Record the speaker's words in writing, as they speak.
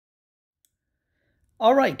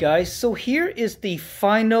Alright guys, so here is the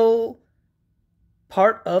final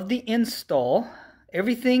part of the install.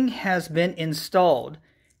 Everything has been installed.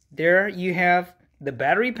 There you have the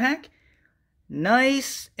battery pack.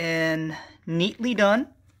 Nice and neatly done.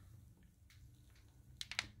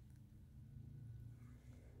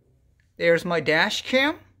 There's my dash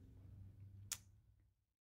cam.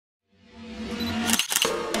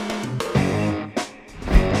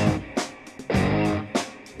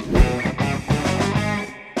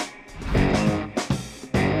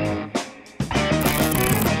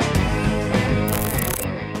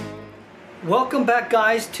 Welcome back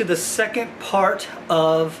guys to the second part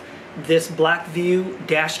of this BlackVue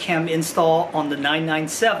dash cam install on the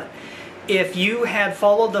 997. If you had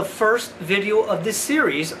followed the first video of this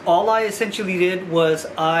series, all I essentially did was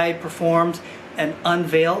I performed an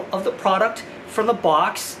unveil of the product from the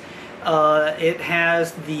box. It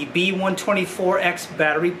has the B124X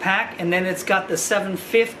battery pack, and then it's got the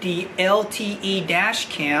 750 LTE dash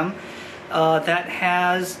cam that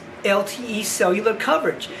has LTE cellular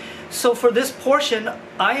coverage. So for this portion,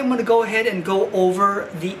 I am going to go ahead and go over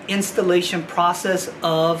the installation process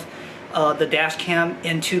of the dash cam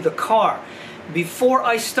into the car. Before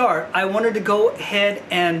I start, I wanted to go ahead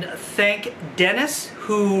and thank Dennis,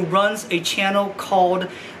 who runs a channel called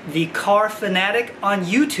The Car Fanatic on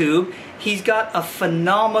YouTube. He's got a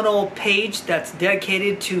phenomenal page that's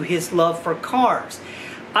dedicated to his love for cars.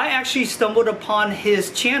 I actually stumbled upon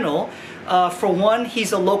his channel. For one,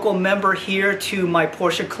 he's a local member here to my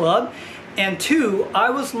Porsche club, and two, I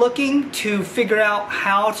was looking to figure out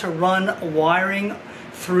how to run wiring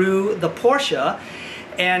through the Porsche,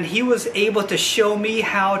 and he was able to show me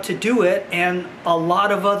how to do it, and a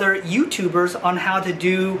lot of other YouTubers on how to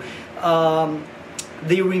do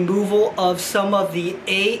the removal of some of the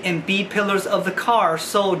A and B pillars of the car.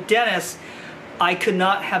 So Dennis, I could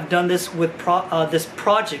not have done this with this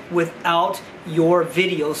project without your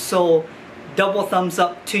videos, so double thumbs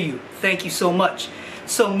up to you. Thank you so much.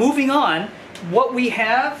 So moving on, what we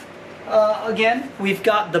have, again, we've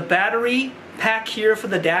got the battery pack here for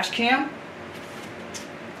the dash cam.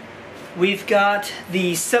 We've got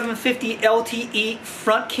the 750 LTE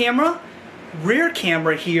front camera, rear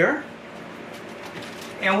camera here,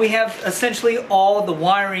 and we have essentially all the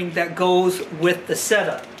wiring that goes with the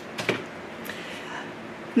setup.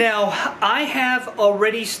 Now, I have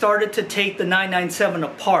already started to take the 997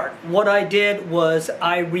 apart. What I did was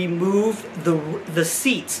I removed the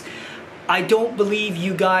seats. I don't believe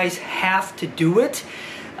you guys have to do it.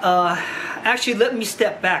 Actually, let me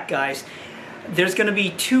step back, guys. There's going to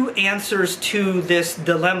be two answers to this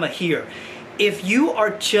dilemma here. If you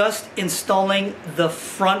are just installing the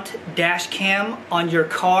front dash cam on your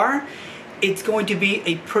car, it's going to be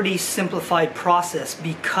a pretty simplified process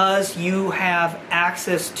because you have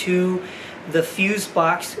access to the fuse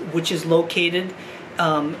box, which is located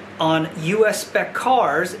on US spec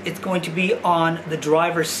cars. It's going to be on the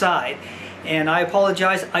driver's side. And I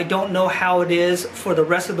apologize, I don't know how it is for the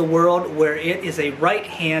rest of the world where it is a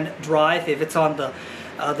right-hand drive, if it's on the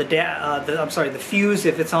fuse,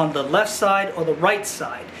 if it's on the left side or the right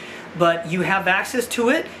side. But you have access to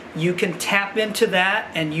it. You can tap into that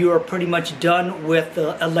and you are pretty much done with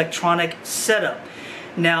the electronic setup.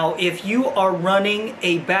 Now, if you are running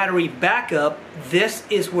a battery backup, this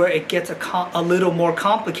is where it gets a little more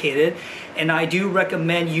complicated, and I do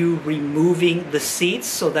recommend you removing the seats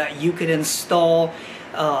so that you can install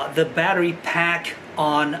the battery pack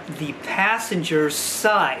on the passenger's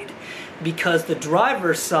side, because the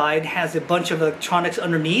driver's side has a bunch of electronics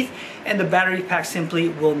underneath and the battery pack simply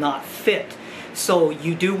will not fit. So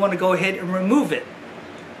you do want to go ahead and remove it.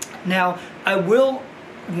 Now, I will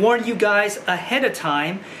warn you guys ahead of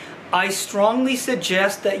time, I strongly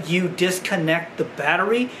suggest that you disconnect the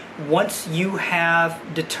battery once you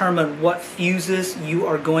have determined what fuses you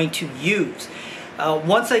are going to use.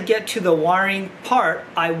 Once I get to the wiring part,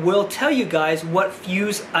 I will tell you guys what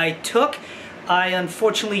fuse I took. I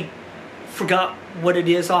unfortunately forgot what it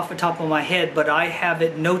is off the top of my head, but I have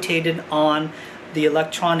it notated on the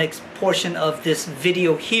electronics portion of this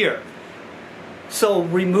video here. So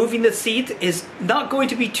removing the seat is not going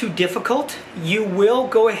to be too difficult. You will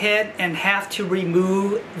go ahead and have to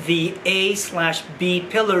remove the A/B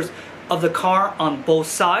pillars of the car on both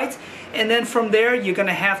sides, and then from there you're going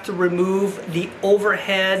to have to remove the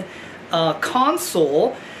overhead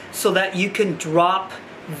console so that you can drop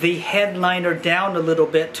the headliner down a little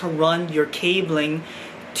bit to run your cabling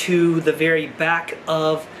to the very back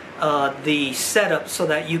of the setup so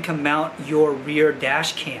that you can mount your rear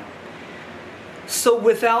dash cam. So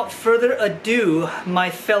without further ado, my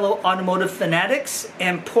fellow automotive fanatics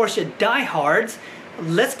and Porsche diehards,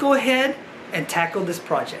 let's go ahead and tackle this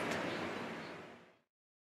project.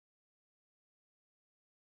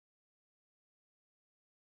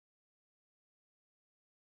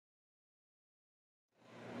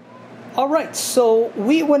 Alright, so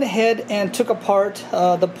we went ahead and took apart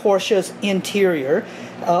the Porsche's interior.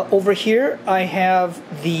 Over here I have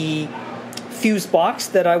the fuse box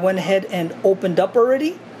that I went ahead and opened up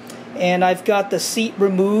already. And I've got the seat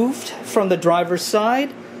removed from the driver's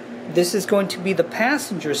side. This is going to be the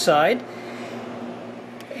passenger side.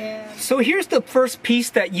 And so here's the first piece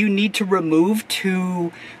that you need to remove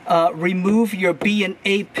remove your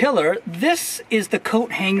B&A pillar. This is the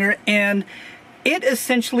coat hanger, and it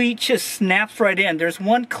essentially just snaps right in. There's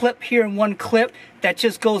one clip here and one clip that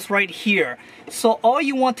just goes right here. So all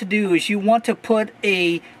you want to do is you want to put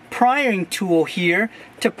a prying tool here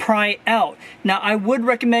to pry out. Now I would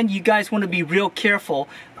recommend you guys want to be real careful.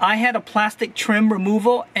 I had a plastic trim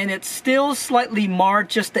removal and it's still slightly marred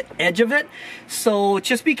just the edge of it. So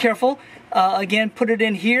just be careful. Again, put it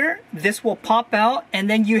in here. This will pop out, and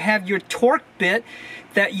then you have your torque bit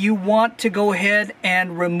that you want to go ahead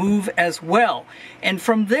and remove as well. And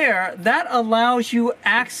from there, that allows you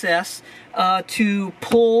access to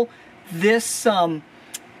pull this A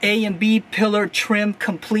and B pillar trim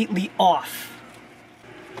completely off.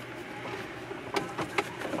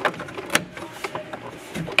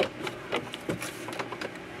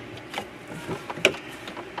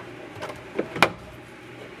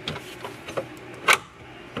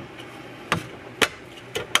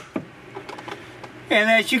 And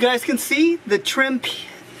as you guys can see, the trim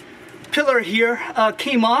pillar here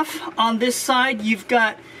came off. On this side, you've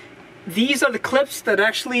got, these are the clips that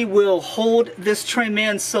actually will hold this trim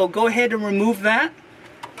in, so go ahead and remove that.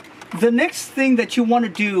 The next thing that you want to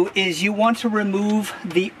do is you want to remove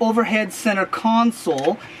the overhead center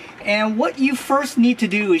console. And what you first need to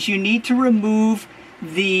do is you need to remove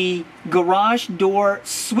the garage door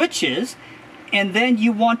switches, and then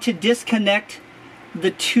you want to disconnect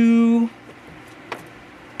the two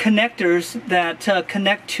connectors that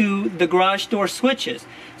connect to the garage door switches.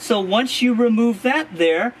 So once you remove that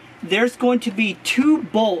there's going to be two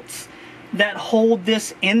bolts that hold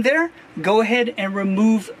this in there. Go ahead and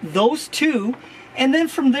remove those two, and then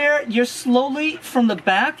from there you're slowly from the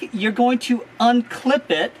back you're going to unclip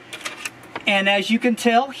it. And as you can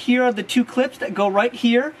tell, here are the two clips that go right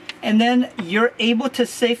here, and then you're able to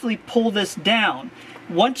safely pull this down.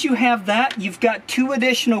 Once you have that, you've got two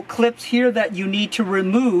additional clips here that you need to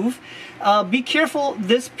remove. Be careful,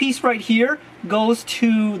 this piece right here goes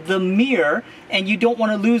to the mirror, and you don't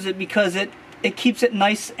want to lose it because it keeps it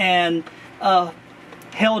nice and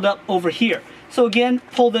held up over here. So again,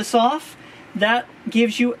 pull this off. That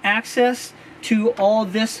gives you access to all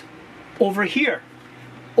this over here.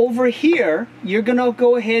 Over here, you're going to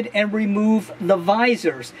go ahead and remove the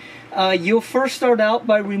visors. You'll first start out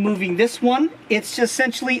by removing this one. It's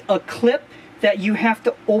essentially a clip that you have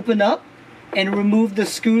to open up and remove the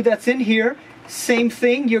screw that's in here. Same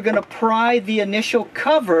thing, you're going to pry the initial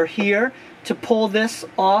cover here to pull this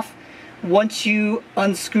off once you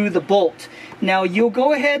unscrew the bolt. Now you'll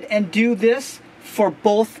go ahead and do this for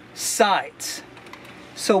both sides.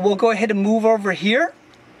 So we'll go ahead and move over here.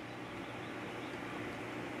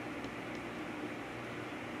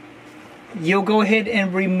 You'll go ahead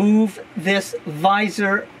and remove this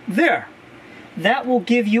visor there. That will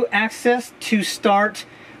give you access to start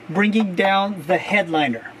bringing down the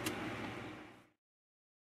headliner.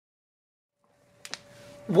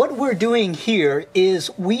 What we're doing here is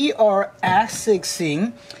we are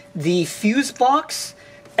accessing the fuse box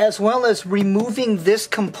as well as removing this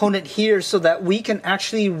component here so that we can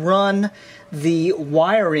actually run the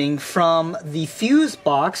wiring from the fuse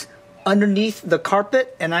box underneath the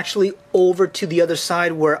carpet and actually over to the other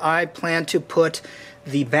side where I plan to put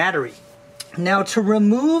the battery. Now to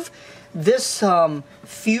remove this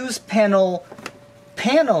fuse panel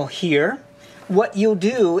here, what you'll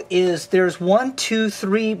do is there's 1, 2,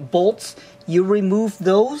 3 bolts. You remove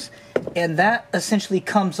those and that essentially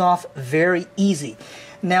comes off very easy.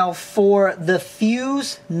 Now for the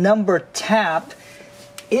fuse number tap,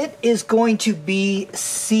 it is going to be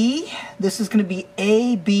C. This is going to be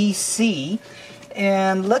A, B, C.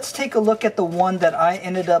 And let's take a look at the one that I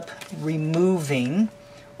ended up removing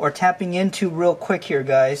or tapping into real quick here,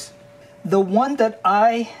 guys. The one that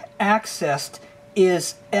I accessed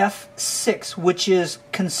is F6, which is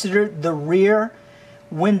considered the rear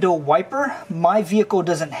window wiper. My vehicle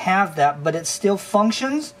doesn't have that, but it still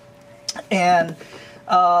functions. And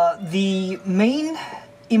the main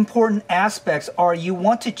important aspects are you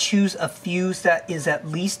want to choose a fuse that is at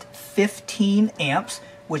least 15 amps,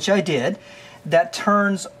 which I did. that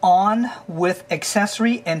turns on with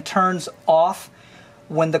accessory and turns off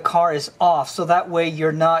when the car is off, so that way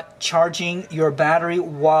you're not charging your battery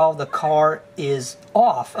while the car is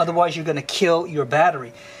off. Otherwise you're going to kill your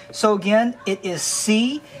battery. So again, it is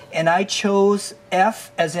C, and I chose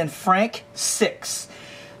F as in Frank 6.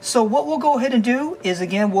 So what we'll go ahead and do is,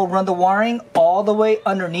 again, we'll run the wiring all the way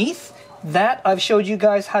underneath. That I've showed you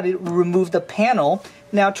guys how to remove the panel.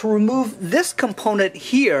 Now to remove this component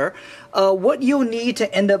here, what you'll need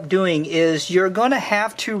to end up doing is you're going to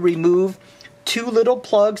have to remove two little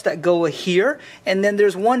plugs that go here, and then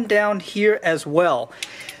there's one down here as well.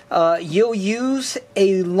 You'll use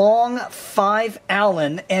a long 5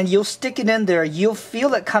 Allen and you'll stick it in there. You'll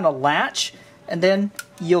feel it kind of latch, and then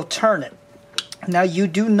you'll turn it. Now you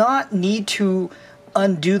do not need to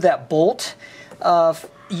undo that bolt.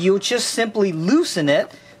 You'll just simply loosen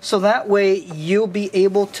it, so that way you'll be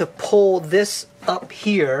able to pull this up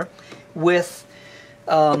here with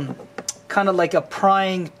kind of like a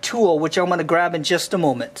prying tool, which I'm going to grab in just a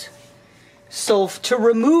moment. So to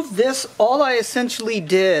remove this, all I essentially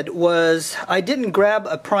did was I didn't grab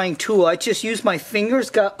a prying tool. I just used my fingers,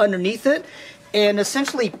 got underneath it, and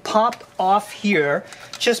essentially popped off here.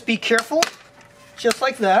 Just be careful, just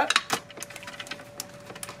like that.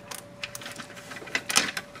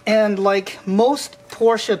 And like most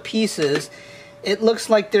Porsche pieces, it looks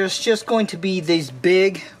like there's just going to be these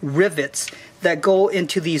big rivets that go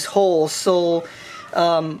into these holes, so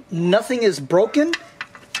nothing is broken.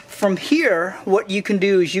 From here, what you can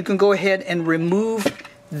do is you can go ahead and remove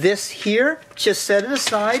this here, just set it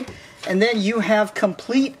aside, and then you have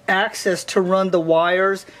complete access to run the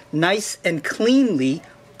wires nice and cleanly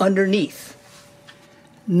underneath.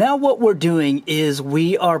 Now what we're doing is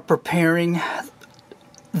we are preparing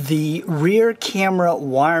the rear camera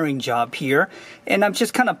wiring job here, and I'm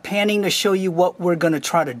just kind of panning to show you what we're going to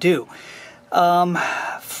try to do.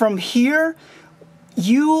 From here,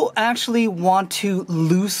 you actually want to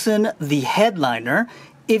loosen the headliner.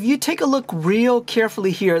 If you take a look real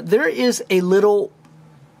carefully here, there is a little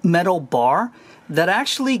metal bar that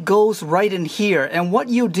actually goes right in here, and what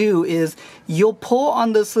you'll do is you'll pull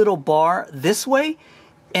on this little bar this way,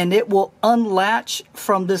 and it will unlatch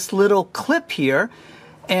from this little clip here.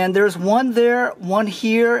 And there's one there, one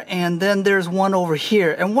here, and then there's one over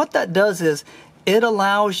here. And what that does is it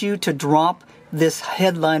allows you to drop this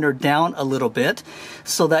headliner down a little bit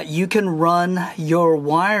so that you can run your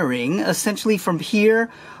wiring essentially from here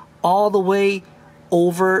all the way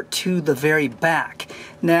over to the very back.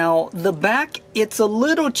 Now the back, it's a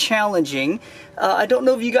little challenging. I don't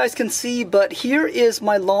know if you guys can see, but here is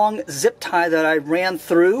my long zip tie that I ran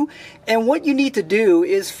through. And what you need to do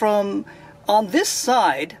is from on this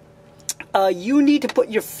side, you need to put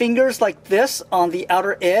your fingers like this on the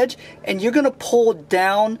outer edge, and you're going to pull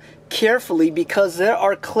down carefully because there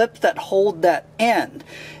are clips that hold that end.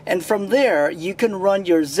 And from there, you can run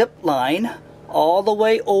your zip line all the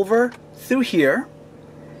way over through here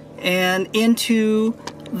and into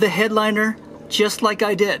the headliner just like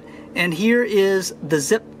I did. And here is the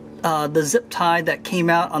zip tie that came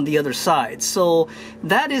out on the other side. So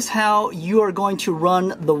that is how you are going to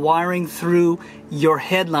run the wiring through your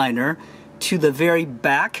headliner to the very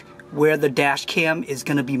back where the dash cam is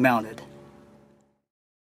going to be mounted.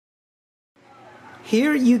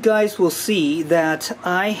 Here you guys will see that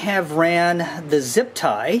I have ran the zip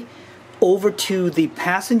tie over to the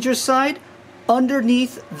passenger side,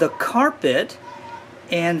 underneath the carpet,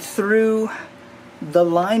 and through the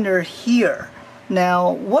liner here.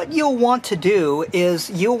 Now what you'll want to do is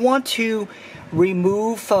you'll want to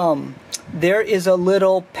remove, there is a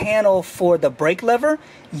little panel for the brake lever.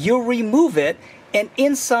 You'll remove it, and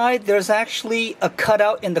inside there's actually a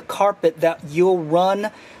cutout in the carpet that you'll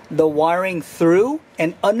run the wiring through,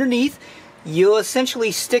 and underneath you'll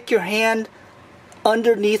essentially stick your hand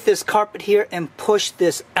underneath this carpet here and push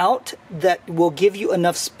this out. That will give you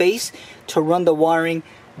enough space to run the wiring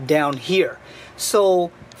down here.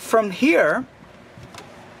 So from here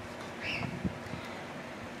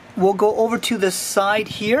we'll go over to the side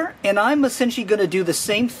here, and I'm essentially going to do the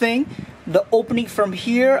same thing. The opening from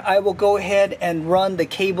here, I will go ahead and run the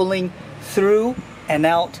cabling through and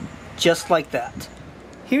out just like that.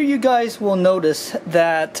 Here you guys will notice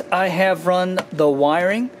that I have run the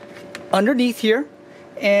wiring underneath here,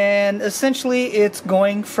 and essentially it's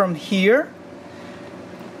going from here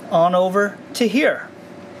on over to here.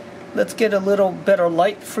 Let's get a little better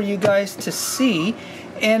light for you guys to see.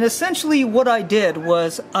 And essentially what I did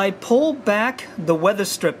was I pulled back the weather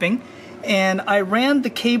stripping and I ran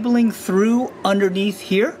the cabling through underneath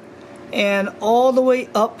here and all the way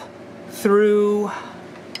up through,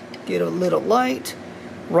 get a little light,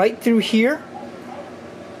 right through here,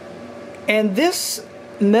 And this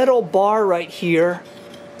metal bar right here,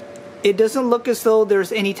 it doesn't look as though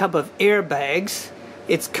there's any type of airbags.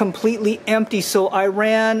 It's completely empty, so I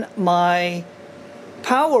ran my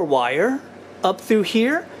power wire up through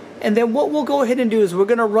here, and then what we'll go ahead and do is we're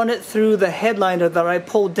going to run it through the headliner that I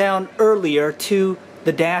pulled down earlier to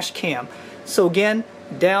the dash cam. So again,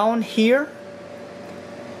 down here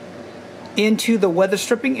into the weather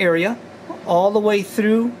stripping area, all the way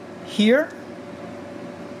through here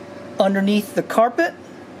underneath the carpet,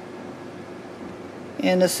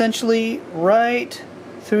 and essentially right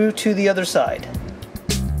through to the other side.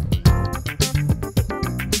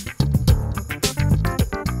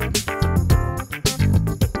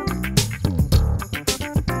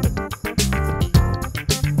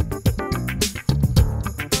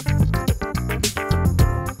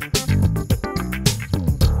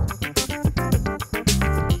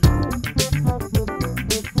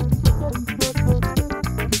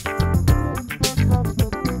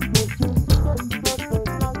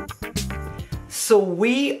 So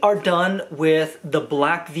we are done with the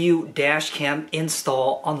BlackVue dash cam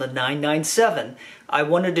install on the 997. I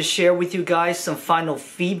wanted to share with you guys some final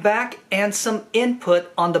feedback and some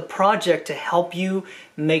input on the project to help you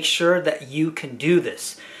make sure that you can do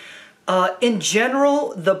this. In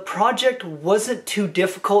general, the project wasn't too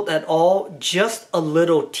difficult at all, just a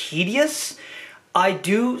little tedious. I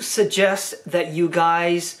do suggest that you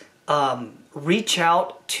guys reach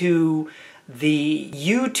out to the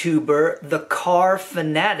YouTuber, The Car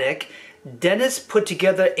Fanatic. Dennis put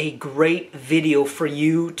together a great video for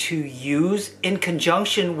you to use in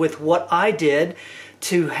conjunction with what I did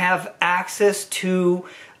to have access to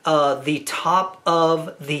the top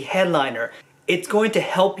of the headliner. It's going to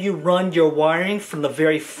help you run your wiring from the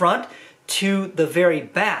very front to the very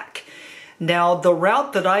back. Now, the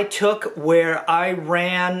route that I took, where I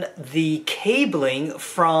ran the cabling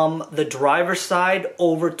from the driver's side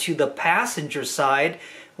over to the passenger side,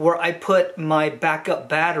 where I put my backup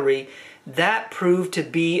battery, that proved to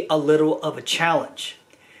be a little of a challenge.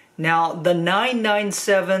 Now, the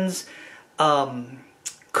 997's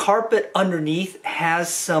carpet underneath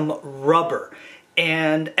has some rubber.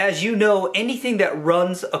 And as you know, anything that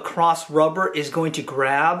runs across rubber is going to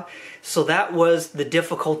grab. So that was the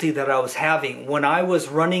difficulty that I was having. When I was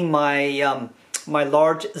running my, my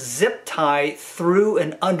large zip tie through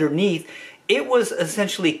and underneath, it was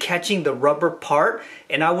essentially catching the rubber part,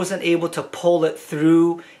 and I wasn't able to pull it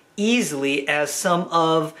through easily as some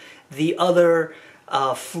of the other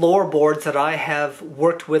floorboards that I have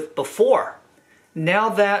worked with before. Now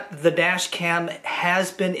that the dash cam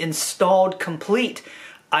has been installed complete,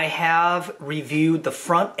 I have reviewed the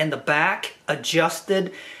front and the back,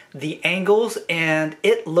 adjusted the angles, and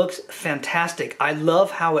it looks fantastic. I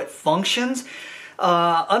love how it functions.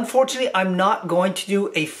 Unfortunately, I'm not going to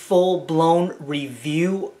do a full-blown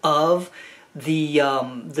review of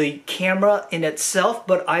the camera in itself,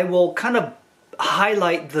 but I will kind of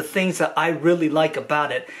highlight the things that I really like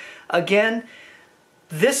about it. Again,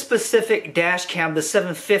 this specific dash cam, the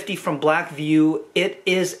 750 from BlackVue, it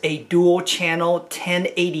is a dual channel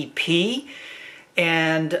 1080p,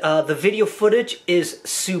 and the video footage is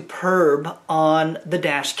superb on the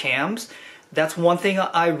dash cams. That's one thing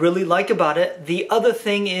I really like about it. The other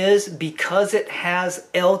thing is, because it has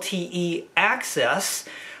LTE access,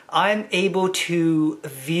 I'm able to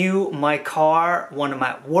view my car when I'm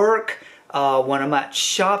at work, when I'm at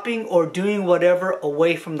shopping, or doing whatever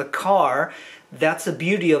away from the car. That's the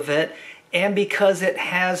beauty of it. And because it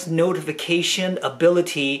has notification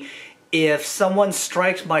ability, if someone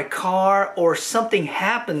strikes my car or something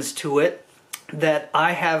happens to it, that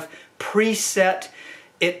I have preset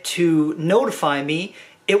it to notify me,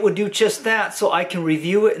 it would do just that, so I can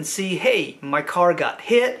review it and see, hey, my car got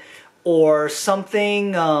hit, or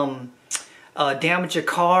something damaged a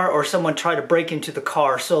car, or someone tried to break into the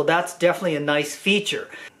car. So that's definitely a nice feature.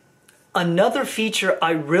 Another feature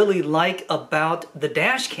I really like about the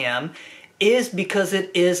dash cam is because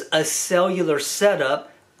it is a cellular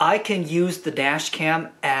setup, I can use the dash cam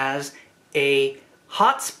as a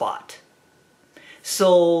hotspot.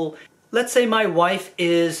 So let's say my wife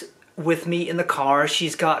is with me in the car,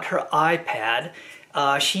 she's got her iPad,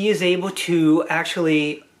 she is able to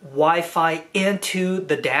actually Wi-Fi into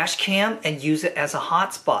the dash cam and use it as a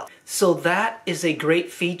hotspot. So that is a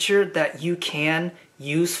great feature that you can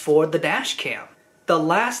use for the dash cam. The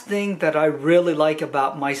last thing that I really like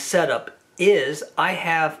about my setup is I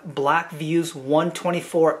have BlackVue's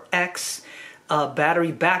 124X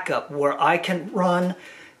battery backup, where I can run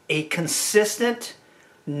a consistent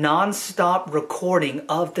non-stop recording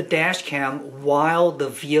of the dash cam while the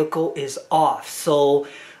vehicle is off. So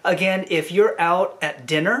again, if you're out at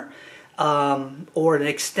dinner, or an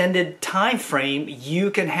extended time frame,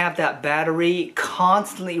 you can have that battery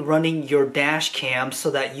constantly running your dash cam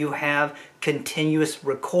so that you have continuous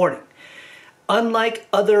recording. Unlike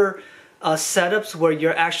other setups where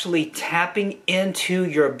you're actually tapping into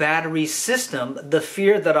your battery system, the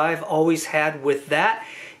fear that I've always had with that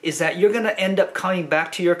is that you're going to end up coming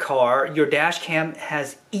back to your car, your dash cam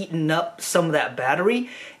has eaten up some of that battery,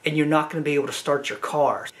 and you're not going to be able to start your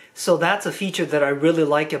car. So that's a feature that I really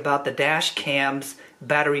like about the dash cam's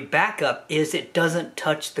battery backup, is it doesn't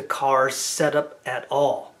touch the car's setup at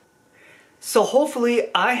all. So hopefully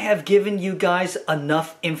I have given you guys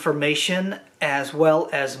enough information as well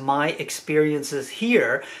as my experiences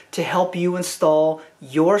here to help you install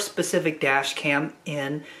your specific dash cam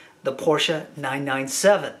in the Porsche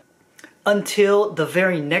 997. Until the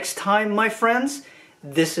very next time, my friends,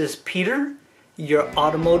 this is Peter, your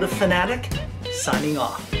automotive fanatic, signing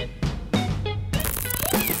off.